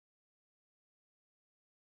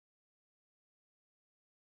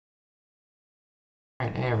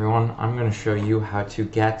Alright, hey everyone, I'm going to show you how to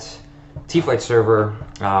get T-Flight server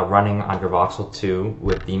running on your VOXL 2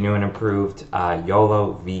 with the new and improved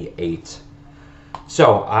Yolov8.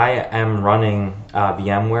 So I am running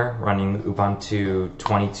VMware, running Ubuntu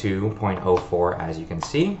 22.04 as you can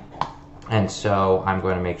see, and so I'm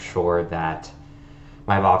going to make sure that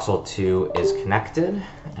my VOXL 2 is connected,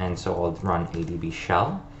 and so I'll run ADB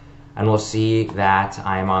shell, and we'll see that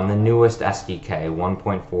I'm on the newest SDK,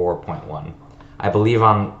 1.4.1. I believe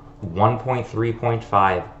on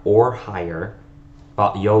 1.3.5 or higher,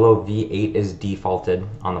 Yolov8 is defaulted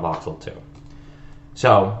on the VOXL 2.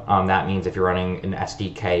 So that means if you're running an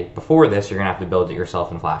SDK before this, you're going to have to build it yourself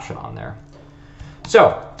and flash it on there.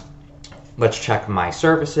 So let's check my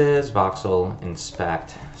services, VOXL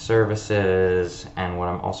inspect services, and what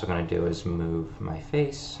I'm also going to do is move my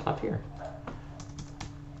face up here.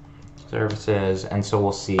 Services, and so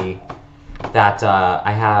we'll see that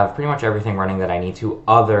I have pretty much everything running that I need to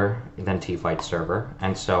other than T-Flight server.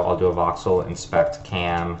 And so I'll do a VOXL inspect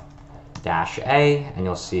cam-a, and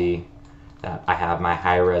you'll see that I have my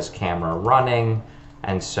high-res camera running.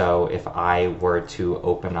 And so if I were to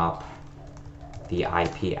open up the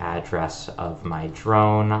IP address of my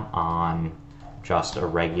drone on just a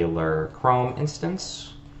regular Chrome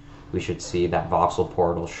instance, we should see that VOXL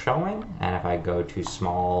portal showing. And if I go to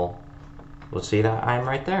small, we'll see that I'm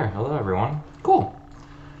right there. Hello, everyone. Cool.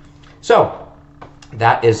 So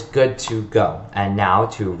that is good to go. And now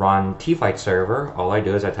to run T-Flight server, all I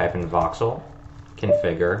do is I type in VOXL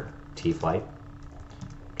configure T-Flight,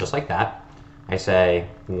 just like that. I say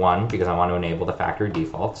 1 because I want to enable the factory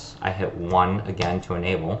defaults. I hit 1 again to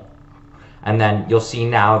enable. And then you'll see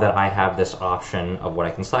now that I have this option of what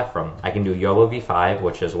I can select from. I can do Yolov8,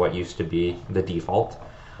 which is what used to be the default.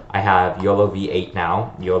 I have Yolov8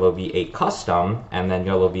 now, Yolov8 custom, and then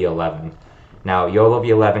Yolov11. Now,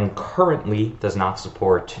 Yolov11 currently does not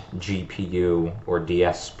support GPU or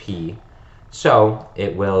DSP, so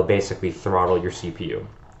it will basically throttle your CPU.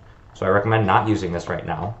 So I recommend not using this right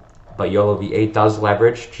now, but Yolov8 does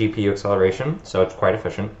leverage GPU acceleration, so it's quite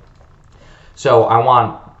efficient. So I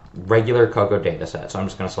want regular Coco dataset, so I'm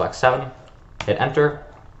just going to select 7, hit enter,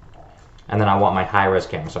 and then I want my high-res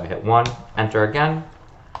camera, so I hit 1, enter again.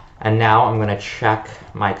 And now I'm going to check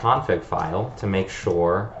my config file to make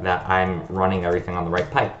sure that I'm running everything on the right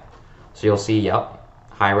pipe. So you'll see, yep,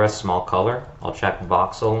 high-res small color. I'll check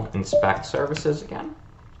VOXL inspect services again.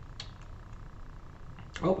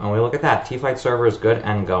 Oh, and we look at that. T-Flight server is good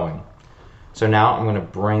and going. So now I'm going to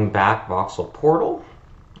bring back VOXL portal.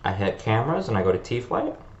 I hit cameras and I go to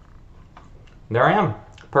T-Flight. There I am.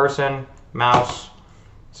 Person, mouse.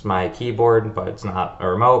 It's my keyboard, but it's not a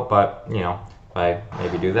remote, but you know, if I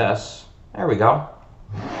maybe do this, there we go.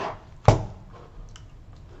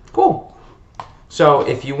 Cool. So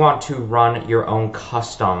if you want to run your own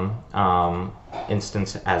custom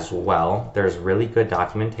instance as well, there's really good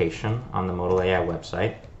documentation on the ModalAI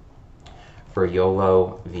website for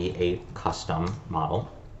Yolov8 custom model.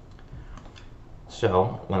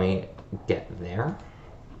 So let me get there.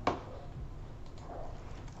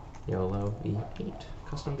 Yolov8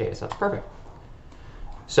 custom datasets, perfect.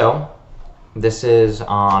 So this is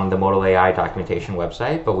on the ModalAI documentation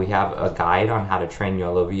website, but we have a guide on how to train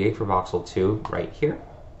Yolov8 for VOXL 2 right here.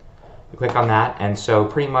 You click on that, and so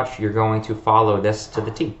pretty much you're going to follow this to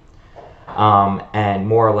the T. And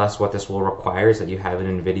more or less what this will require is that you have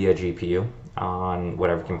an NVIDIA GPU on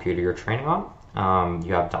whatever computer you're training on.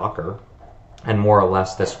 You have Docker, and more or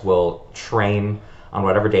less this will train on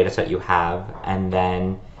whatever dataset you have, and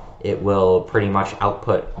then it will pretty much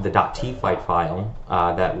output the .tflight file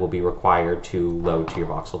that will be required to load to your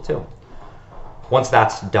VOXL 2. Once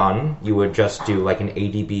that's done, you would just do like an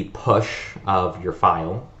ADB push of your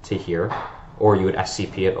file to here, or you would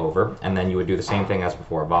SCP it over, and then you would do the same thing as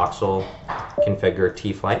before. VOXL configure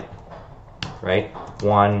T-Flight, right?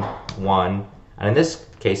 1, 1, and in this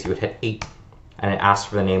case you would hit 8, and it asks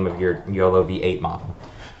for the name of your Yolov8 model.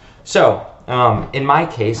 So in my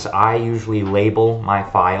case, I usually label my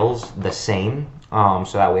files the same,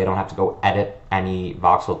 so that way I don't have to go edit any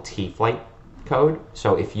VOXL T-Flight code.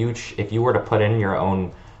 So if you were to put in your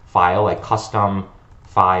own file, like custom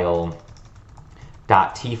file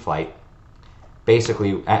 .tflight,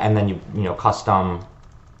 basically, and then you know custom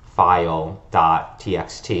file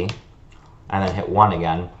 .txt, and then hit 1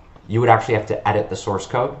 again, you would actually have to edit the source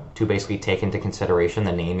code to basically take into consideration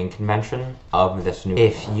the naming convention of this new.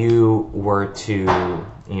 If you were to,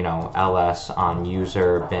 you know, ls on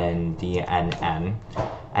user bin dnn,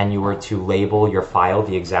 and you were to label your file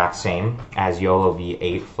the exact same as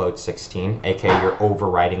Yolov8 float 16, aka you're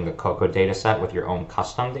overwriting the Coco dataset with your own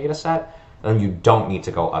custom dataset, then you don't need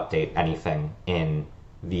to go update anything in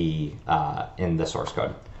the source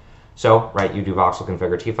code. So, right, you do voxel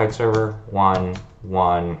configure tflight server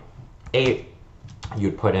 118.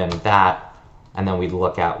 You'd put in that, and then we'd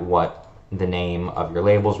look at what the name of your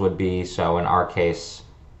labels would be. So in our case,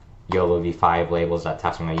 Yolov8 labels that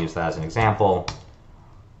text. I'm going to use that as an example.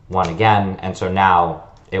 1 again, and so now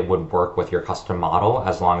it would work with your custom model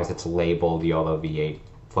as long as it's labeled Yolov8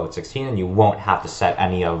 float 16, and you won't have to set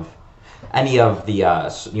any of the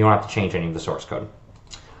you don't have to change any of the source code.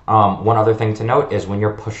 One other thing to note is when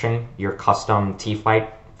you're pushing your custom tflight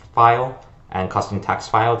file and custom text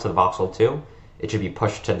file to the VOXL 2, it should be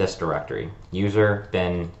pushed to this directory, user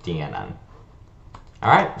bin dnn. All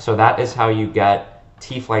right, so that is how you get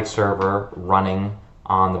tflight server running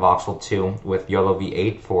on the VOXL 2 with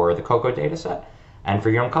Yolov8 for the Coco dataset and for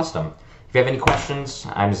your own custom. If you have any questions,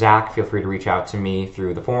 I'm Zach. Feel free to reach out to me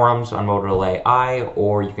through the forums on ModalAI,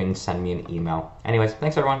 or you can send me an email. Anyways,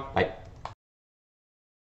 thanks everyone. Bye.